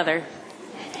with one another.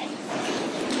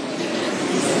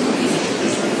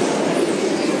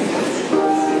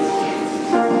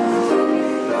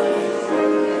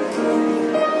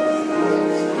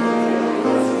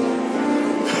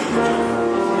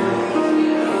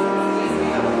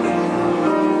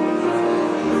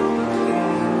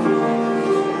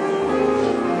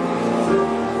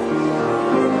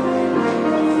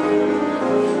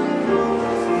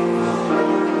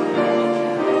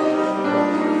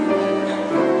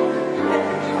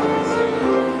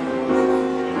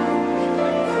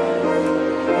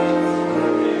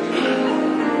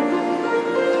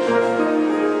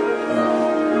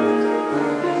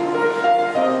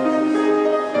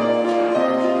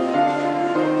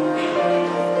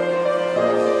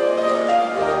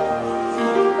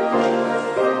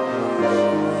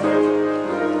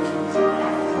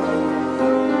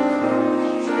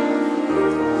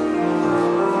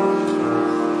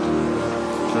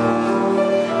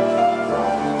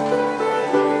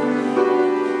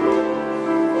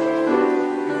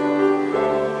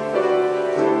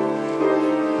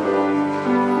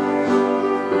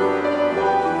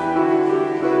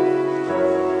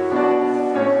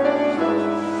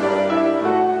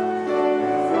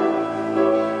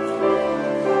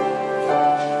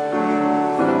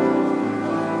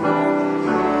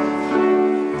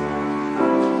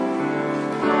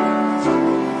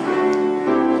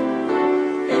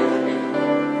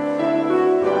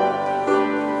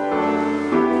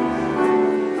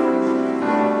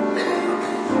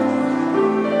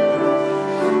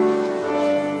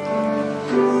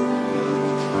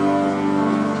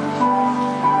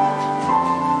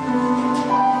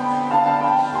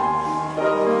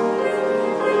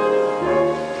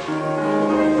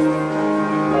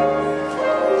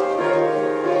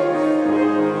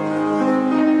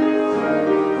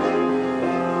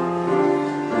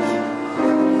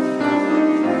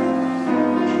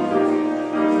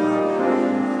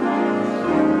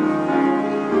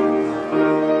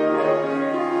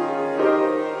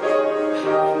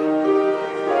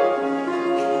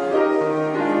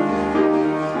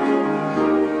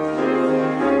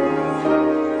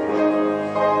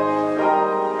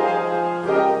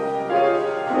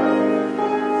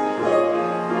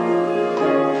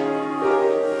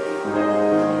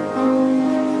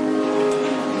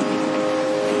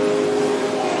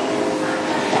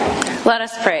 Let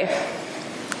us pray.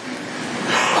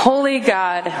 Holy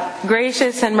God,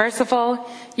 gracious and merciful,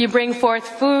 you bring forth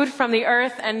food from the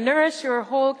earth and nourish your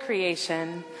whole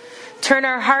creation. Turn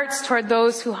our hearts toward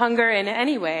those who hunger in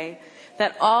any way,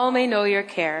 that all may know your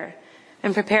care,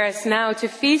 and prepare us now to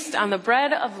feast on the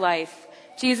bread of life,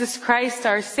 Jesus Christ,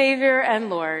 our Savior and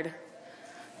Lord.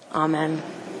 Amen.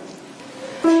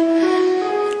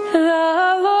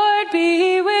 The Lord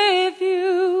be with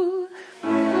you.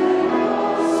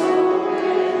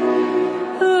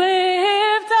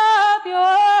 Lift up your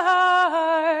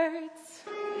hearts.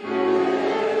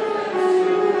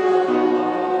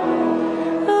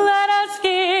 Let us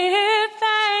give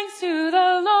thanks to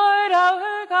the Lord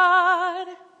our God.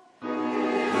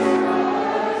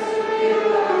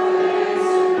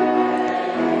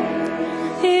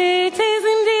 It is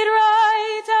indeed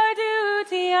right, our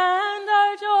duty and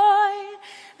our joy,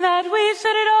 that we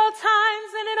should at all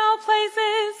times and in all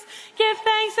places give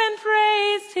thanks and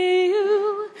praise to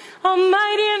you,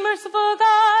 Almighty and merciful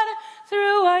God,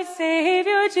 through our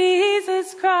Savior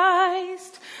Jesus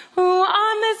Christ, who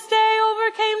on this day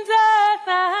overcame death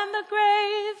and the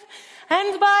grave,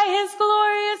 and by his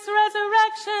glorious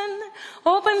resurrection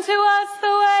opened to us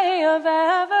the way of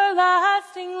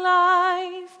everlasting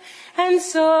life. And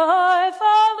so with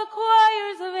all the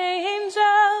choirs of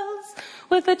angels,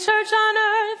 with the church on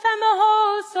earth and the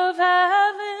hosts of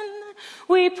heaven,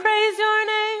 we praise your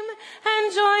name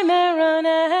and join their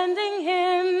unending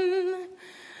hymn.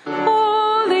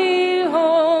 Holy,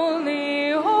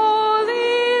 holy,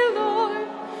 holy Lord,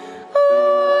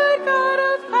 Lord God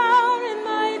of power and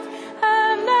might,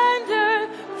 heaven and earth,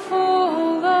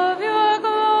 full of your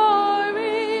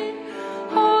glory.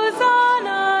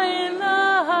 Hosanna in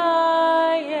the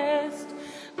highest.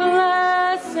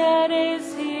 Blessed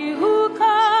is he who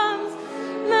comes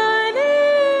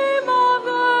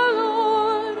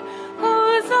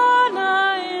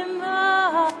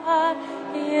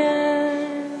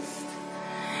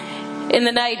In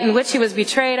the night in which he was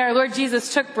betrayed, our Lord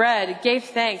Jesus took bread, gave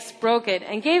thanks, broke it,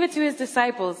 and gave it to his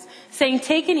disciples, saying,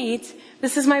 "Take and eat.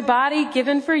 This is my body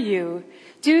given for you.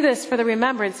 Do this for the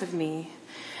remembrance of me."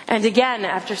 And again,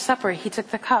 after supper, he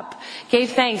took the cup,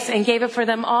 gave thanks, and gave it for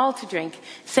them all to drink,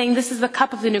 saying, "This is the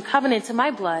cup of the new covenant in my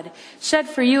blood, shed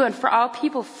for you and for all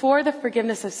people for the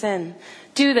forgiveness of sin.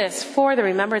 Do this for the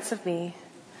remembrance of me."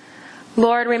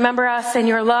 Lord, remember us in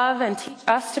your love and teach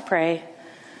us to pray.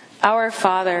 Our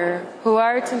Father, who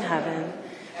art in heaven,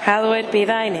 hallowed be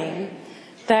thy name.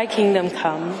 Thy kingdom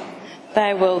come,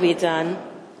 thy will be done,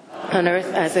 on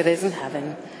earth as it is in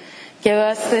heaven. Give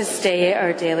us this day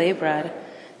our daily bread,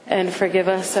 and forgive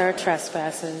us our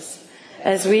trespasses,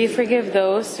 as we forgive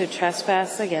those who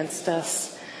trespass against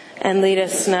us. And lead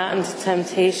us not into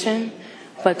temptation,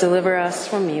 but deliver us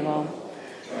from evil.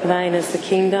 For thine is the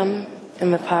kingdom,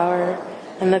 and the power,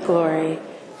 and the glory,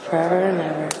 forever and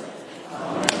ever.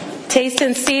 Taste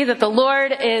and see that the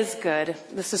Lord is good.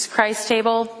 This is Christ's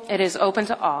table. It is open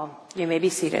to all. You may be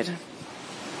seated.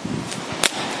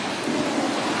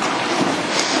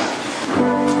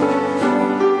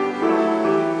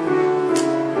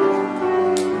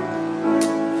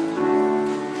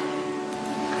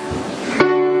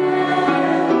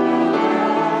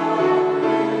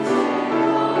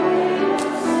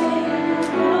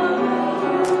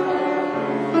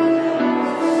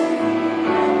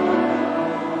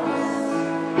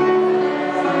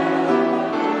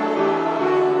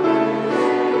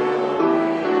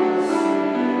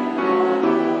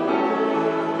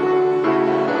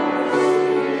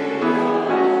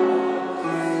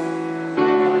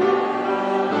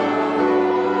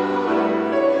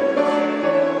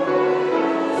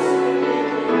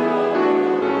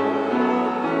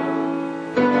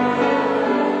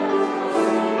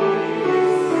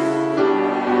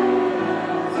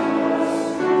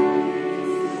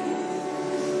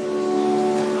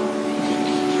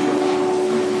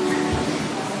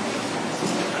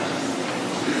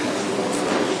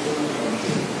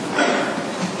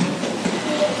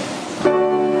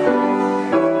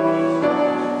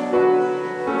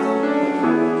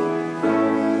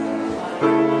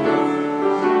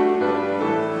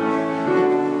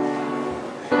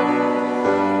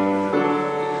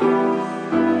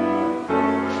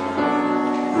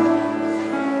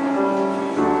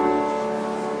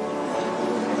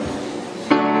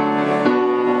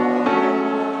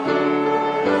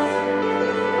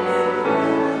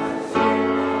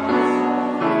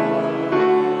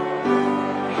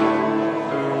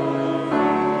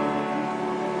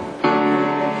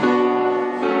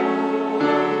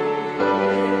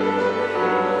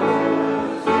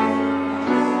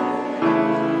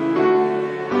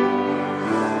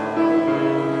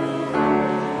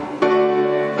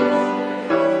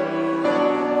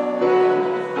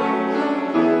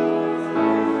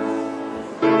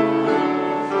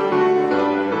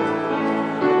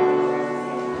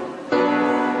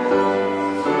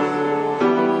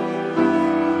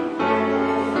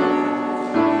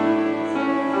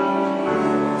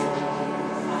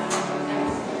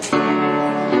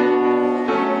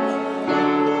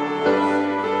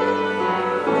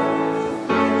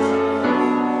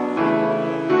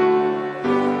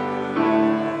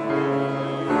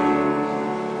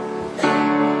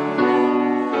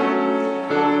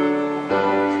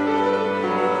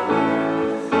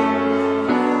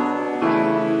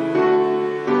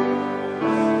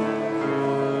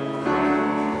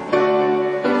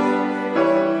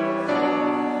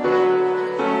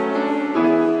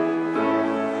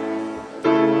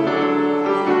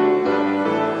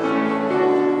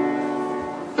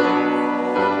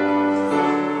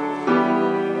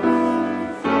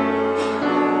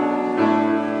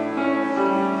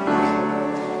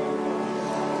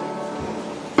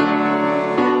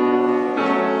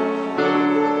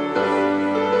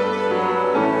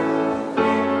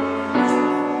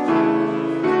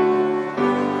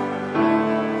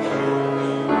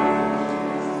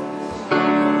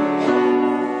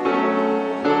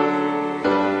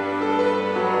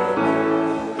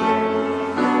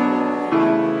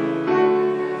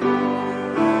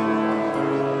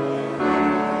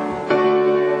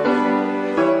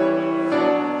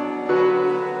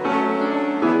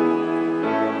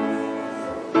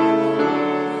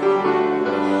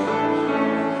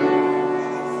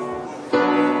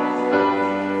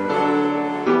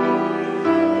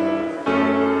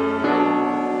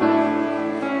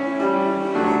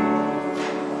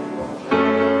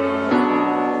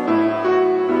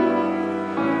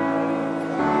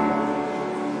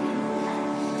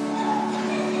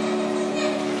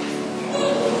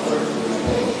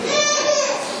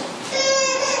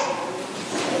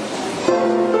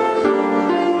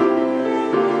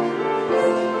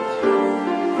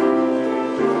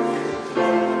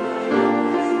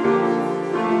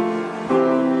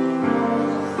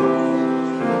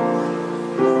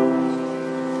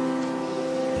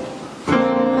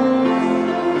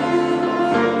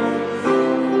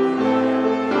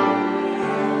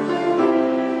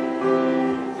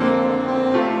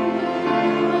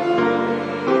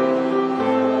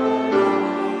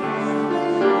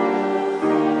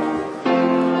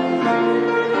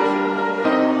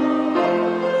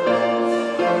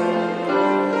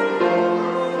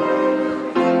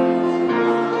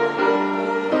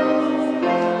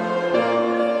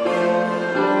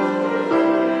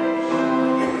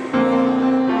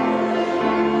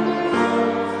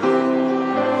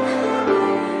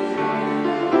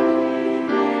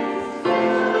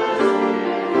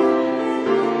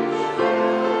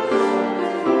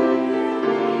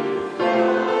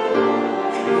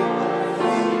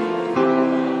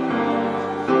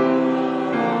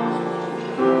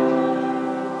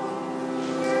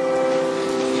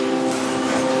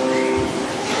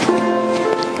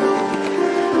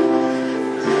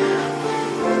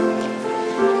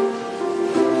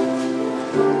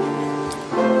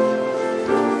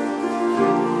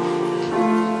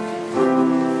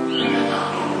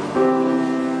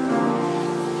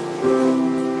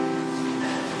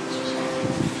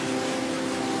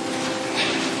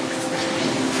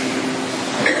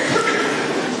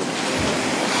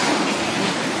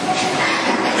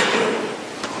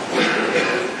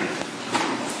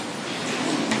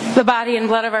 The body and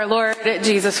blood of our Lord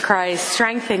Jesus Christ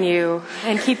strengthen you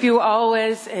and keep you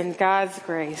always in God's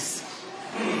grace.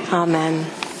 Amen.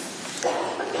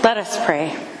 Let us pray.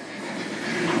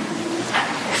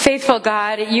 Faithful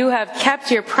God, you have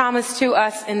kept your promise to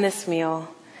us in this meal,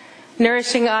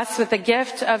 nourishing us with the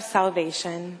gift of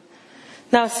salvation.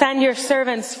 Now send your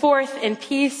servants forth in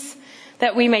peace,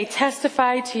 that we may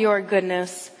testify to your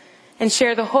goodness and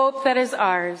share the hope that is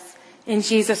ours in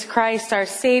Jesus Christ, our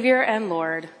Savior and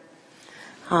Lord.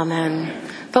 Amen.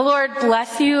 The Lord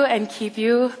bless you and keep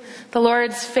you. The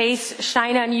Lord's face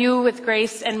shine on you with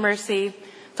grace and mercy.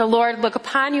 The Lord look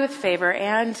upon you with favor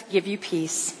and give you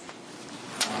peace.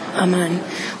 Amen.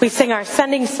 We sing our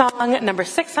sending song, number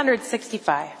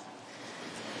 665.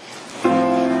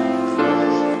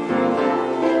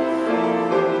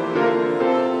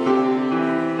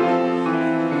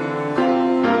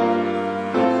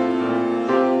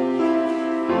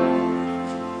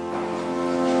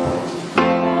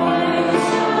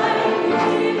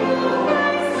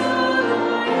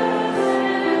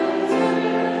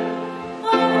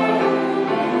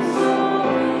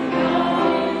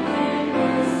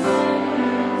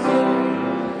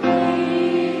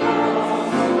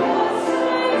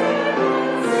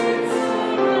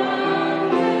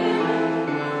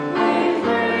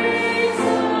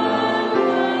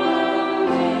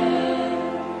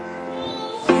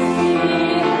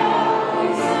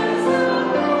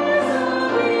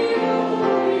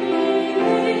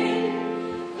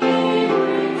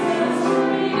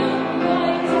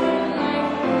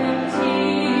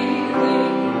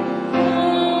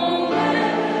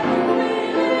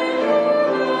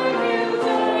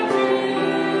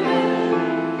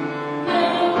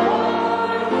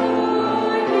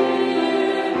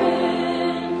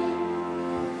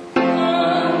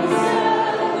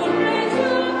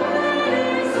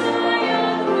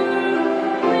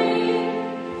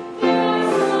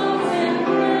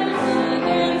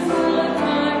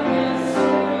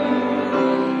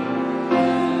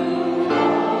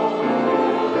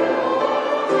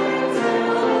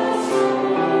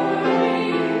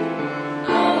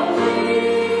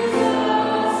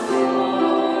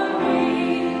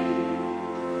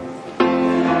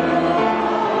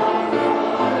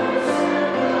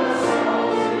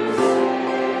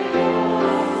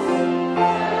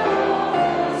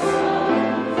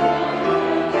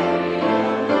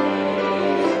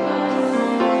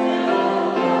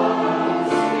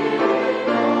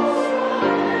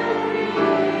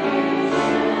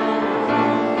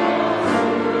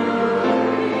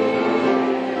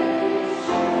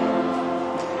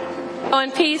 Go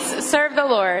in peace, serve the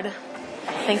Lord.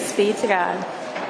 Thanks be to God.